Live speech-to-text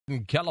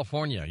in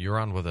California. You're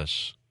on with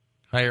us.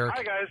 Hi, Eric.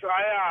 Hi, guys.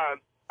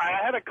 I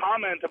had a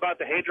comment about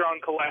the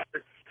Hadron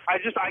Collider.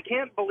 I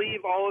can't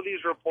believe all of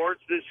these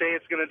reports that say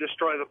it's going to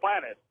destroy the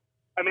planet.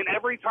 I mean,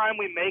 every time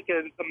we make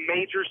a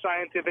major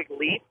scientific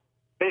leap,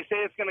 they say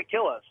it's going to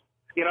kill us.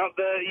 You know,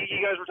 you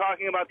guys were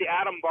talking about the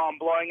atom bomb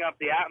blowing up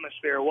the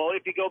atmosphere. Well,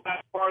 if you go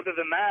back farther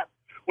than that,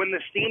 when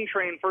the steam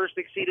train first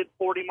exceeded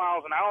 40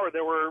 miles an hour,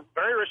 there were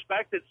very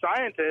respected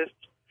scientists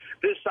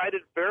that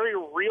cited very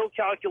real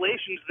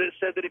calculations that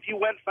said that if you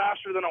went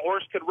faster than a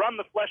horse could run,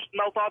 the flesh would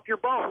melt off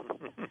your bone.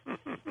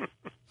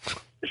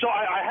 So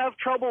I have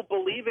trouble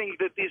believing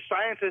that these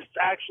scientists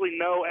actually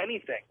know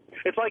anything.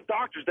 It's like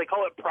doctors. They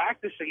call it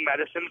practicing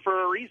medicine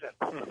for a reason.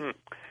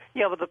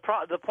 Yeah, but the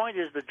point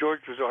is that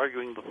George was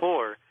arguing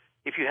before,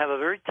 if you have a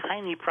very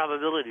tiny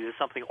probability that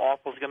something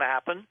awful is going to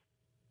happen,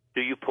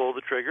 do you pull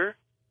the trigger?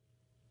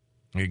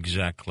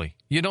 Exactly.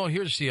 You know,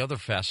 here's the other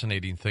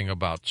fascinating thing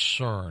about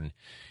CERN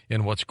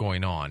and what's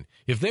going on.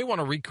 If they want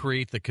to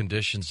recreate the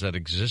conditions that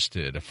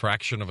existed a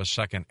fraction of a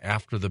second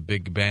after the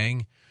Big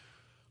Bang,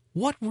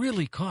 what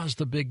really caused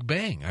the Big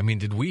Bang? I mean,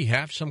 did we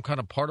have some kind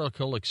of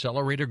particle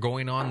accelerator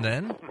going on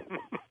then?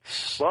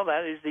 Well,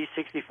 that is the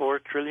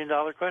 $64 trillion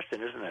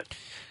question, isn't it?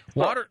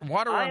 Water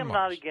I am on Mars.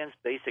 not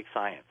against basic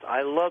science.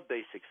 I love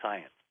basic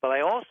science. But I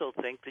also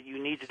think that you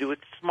need to do it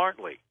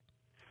smartly.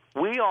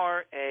 We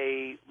are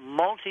a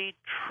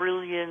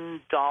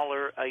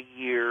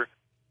multi-trillion-dollar-a-year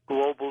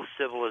global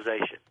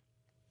civilization.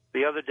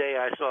 The other day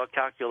I saw a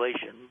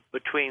calculation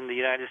between the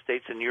United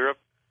States and Europe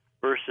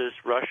versus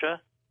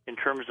Russia in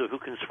terms of who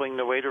can swing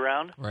the weight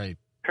around. Right.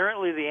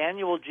 Currently, the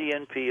annual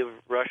GNP of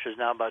Russia is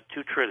now about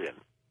 $2 trillion.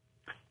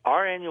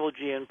 Our annual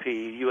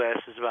GNP, U.S.,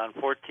 is around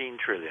 $14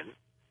 trillion.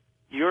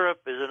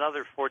 Europe is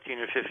another 14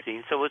 or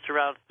 15, so it's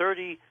around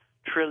 $30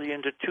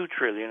 trillion to $2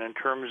 trillion in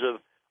terms of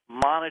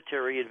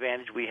monetary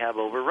advantage we have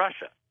over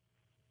Russia.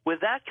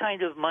 With that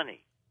kind of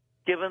money,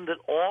 given that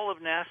all of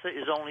NASA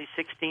is only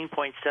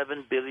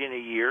 $16.7 billion a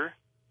year,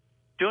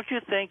 don't you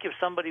think if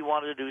somebody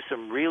wanted to do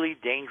some really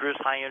dangerous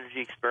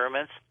high-energy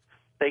experiments,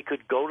 they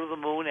could go to the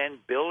moon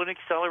and build an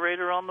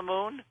accelerator on the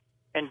moon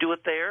and do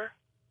it there?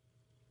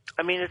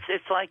 I mean,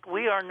 it's like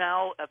we are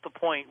now at the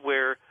point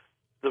where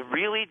the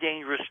really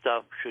dangerous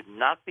stuff should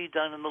not be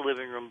done in the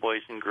living room,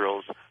 boys and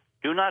girls.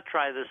 Do not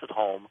try this at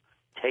home.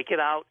 Take it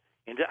out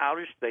into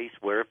outer space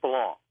where it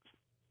belongs.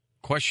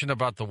 Question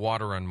about the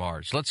water on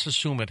Mars. Let's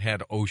assume it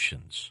had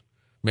oceans,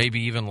 maybe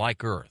even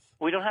like Earth.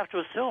 We don't have to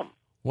assume.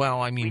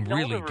 Well, I mean, We know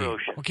really there were deep.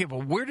 oceans. Okay,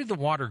 but where did the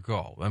water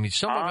go? I mean,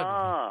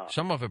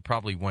 some of it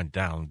probably went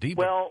down deep.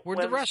 Well,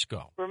 Where'd the rest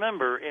go?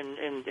 Remember,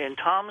 in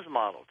Tom's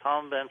model,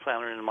 Tom Van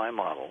Flandern and my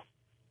model,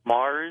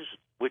 Mars,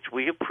 which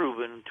we have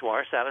proven to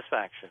our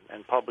satisfaction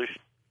and published,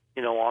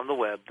 on the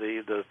web,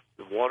 the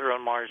Water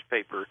on Mars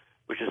paper,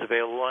 which is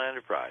available on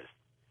Enterprise.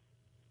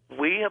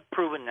 We have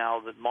proven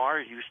now that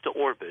Mars used to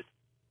orbit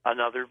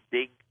another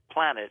big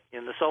planet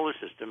in the solar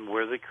system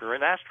where the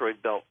current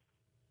asteroid belt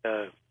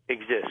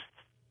exists,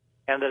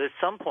 and that at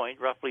some point,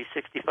 roughly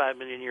 65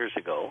 million years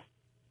ago,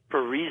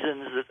 for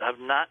reasons that have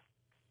not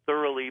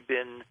thoroughly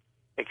been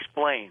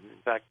explained,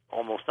 in fact,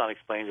 almost not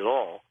explained at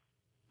all,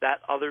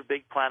 that other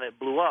big planet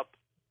blew up,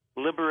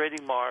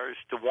 liberating Mars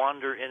to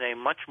wander in a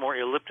much more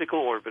elliptical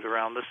orbit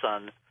around the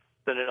sun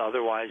than it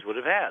otherwise would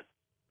have had.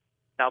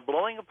 Now,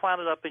 blowing a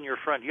planet up in your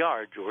front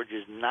yard, George,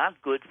 is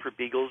not good for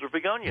beagles or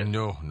begonias.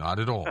 No, not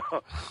at all.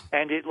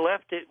 And it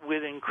left it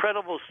with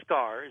incredible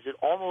scars. It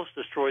almost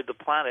destroyed the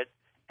planet,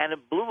 and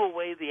it blew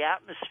away the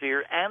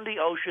atmosphere and the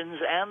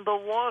oceans and the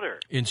water.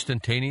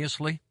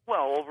 Instantaneously?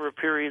 Well, over a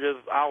period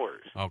of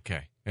hours.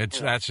 Okay.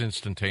 That's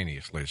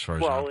instantaneously as far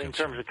as I'm Well, in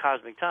concerned. terms of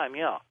cosmic time,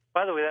 yeah.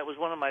 By the way, that was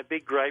one of my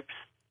big gripes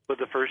with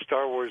the first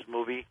Star Wars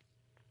movie.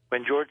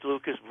 When George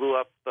Lucas blew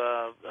up,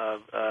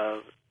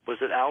 was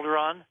it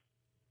Alderaan?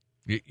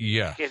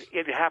 Yeah.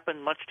 It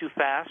happened much too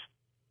fast.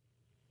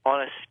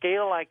 On a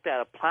scale like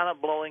that, a planet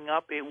blowing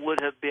up, it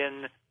would have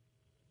been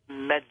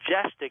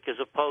majestic as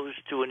opposed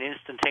to an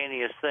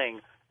instantaneous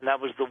thing. And that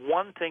was the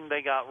one thing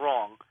they got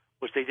wrong,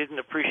 was they didn't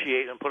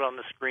appreciate and put on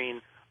the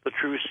screen the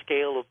true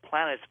scale of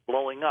planets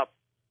blowing up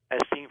as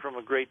seen from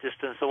a great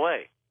distance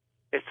away.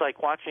 It's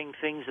like watching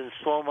things in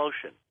slow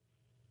motion,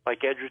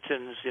 like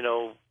Edgerton's,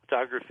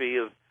 photography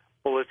of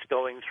bullets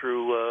going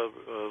through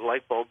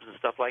light bulbs and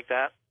stuff like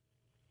that.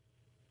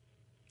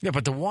 Yeah,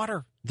 but the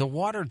water,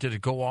 did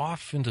it go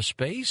off into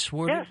space?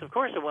 Yes, of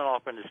course it went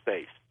off into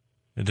space.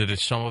 Did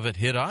some of it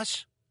hit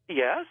us?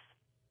 Yes.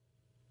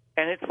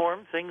 And it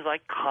formed things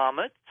like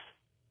comets.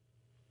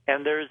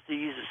 And there's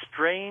these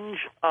strange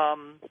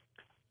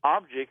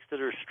objects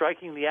that are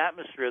striking the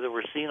atmosphere that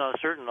were seen on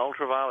certain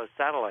ultraviolet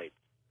satellites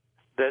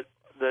that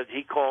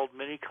he called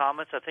mini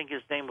comets. I think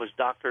his name was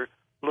Dr.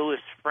 Louis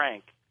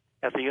Frank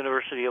at the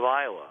University of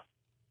Iowa.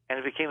 And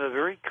it became a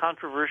very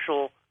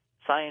controversial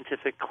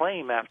scientific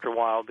claim after a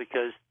while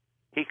because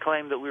he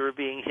claimed that we were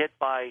being hit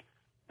by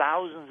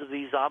thousands of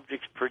these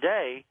objects per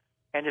day,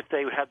 and if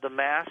they had the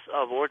mass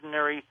of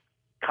ordinary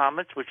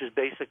comets, which is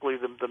basically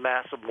the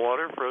mass of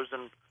water,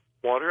 frozen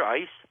water,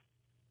 ice,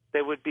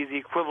 they would be the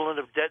equivalent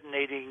of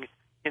detonating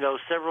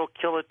several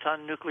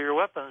kiloton nuclear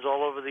weapons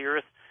all over the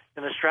Earth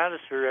in the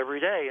stratosphere every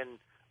day, and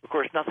of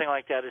course nothing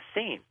like that is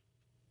seen.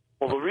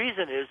 Well, the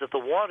reason is that the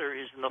water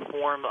is in the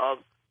form of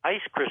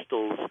ice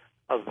crystals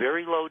of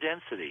very low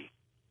density,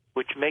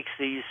 which makes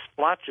these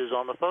splotches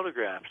on the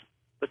photographs,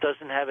 but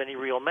doesn't have any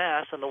real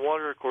mass, and the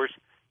water, of course,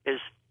 is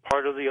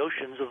part of the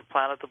oceans of the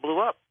planet that blew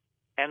up,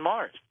 and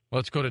Mars.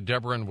 Let's go to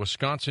Deborah in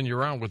Wisconsin.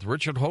 You're on with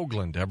Richard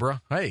Hoagland.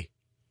 Deborah, hey.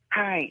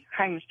 Hi,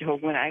 Mr.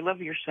 Hoagland. I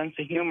love your sense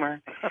of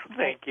humor.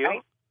 Thank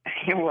you.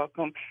 You're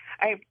welcome.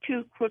 I have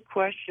two quick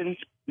questions.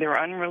 They're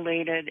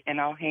unrelated, and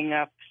I'll hang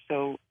up.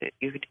 So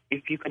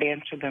if you could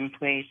answer them,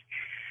 please.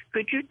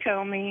 Could you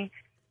tell me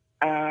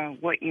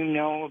what you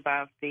know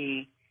about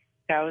the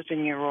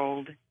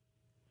 1,000-year-old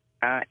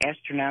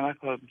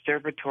astronomical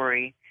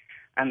observatory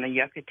on the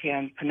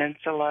Yucatan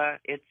Peninsula?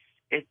 It's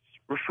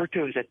referred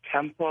to as a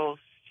temple.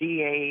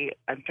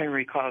 I'm trying to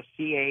recall,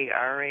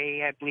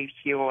 C-A-R-A, I believe,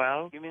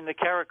 C-O-L. You mean the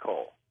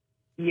Caracol?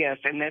 Yes,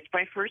 and that's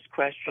my first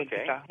question.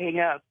 Okay. So I'll hang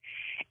up.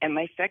 And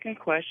my second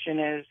question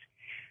is,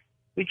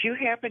 would you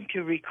happen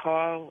to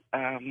recall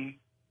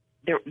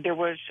there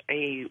was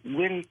a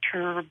wind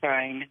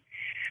turbine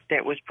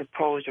that was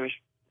proposed or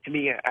to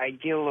be an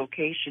ideal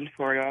location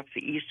for it off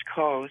the East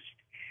Coast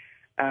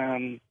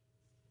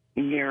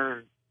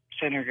near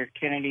Senator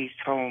Kennedy's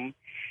home,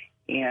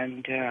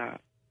 and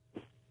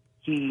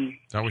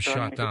that was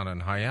shot down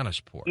in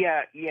Hyannisport.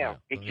 Yeah,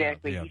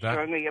 exactly. Yeah, he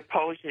strongly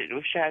opposed it. It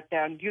was shot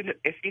down.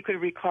 If you could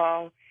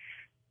recall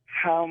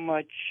how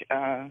much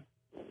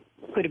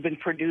could have been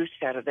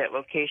produced out of that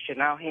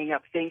location, I'll hang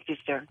up. Thank you,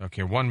 sir.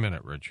 Okay, 1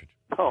 minute, Richard.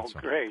 Oh,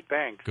 great.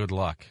 Thanks. Good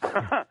luck.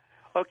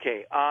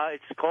 Okay,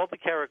 it's called the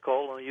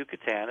Caracol in the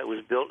Yucatan. It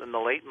was built in the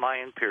late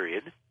Mayan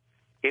period.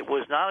 It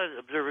was not an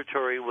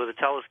observatory with a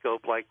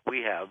telescope like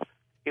we have.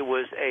 It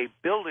was a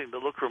building that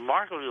looked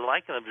remarkably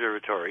like an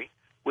observatory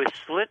with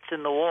slits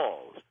in the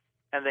walls,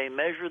 and they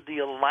measured the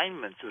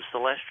alignments of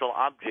celestial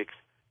objects.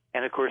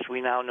 And, of course, we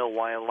now know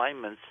why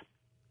alignments,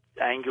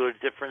 angular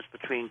difference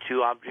between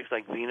two objects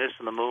like Venus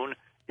and the moon,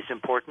 is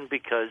important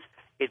because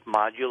it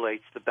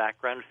modulates the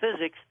background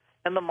physics,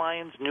 and the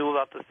Mayans knew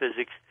about the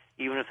physics.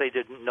 Even if they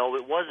didn't know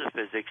it was a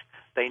physics,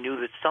 they knew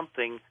that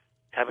something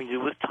having to do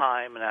with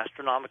time and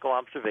astronomical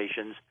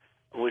observations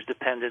was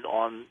dependent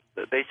on,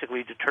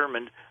 basically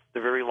determined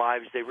the very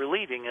lives they were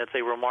leading, that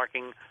they were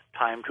marking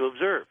time to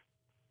observe.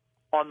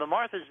 On the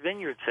Martha's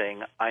Vineyard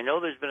thing, I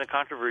know there's been a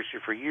controversy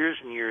for years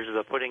and years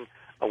about putting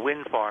a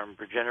wind farm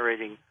for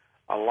generating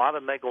a lot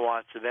of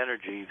megawatts of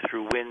energy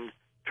through wind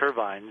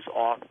turbines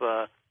off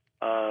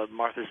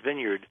Martha's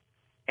Vineyard,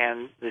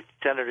 and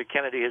Senator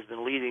Kennedy has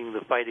been leading the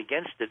fight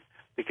against it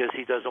because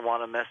he doesn't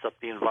want to mess up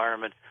the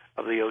environment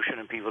of the ocean,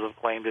 and people have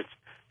claimed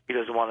he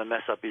doesn't want to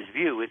mess up his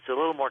view. It's a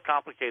little more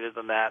complicated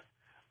than that,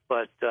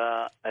 but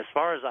as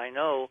far as I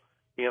know,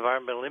 the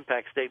environmental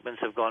impact statements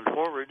have gone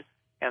forward,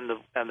 and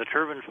the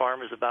turbine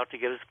farm is about to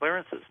get its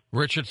clearances.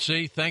 Richard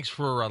C., thanks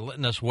for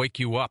letting us wake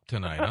you up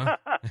tonight,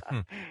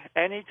 huh?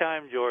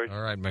 Anytime, George.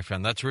 All right, my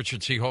friend. That's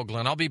Richard C.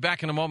 Hoagland. I'll be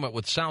back in a moment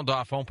with Sound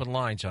Off Open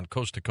Lines on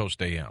Coast to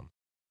Coast AM.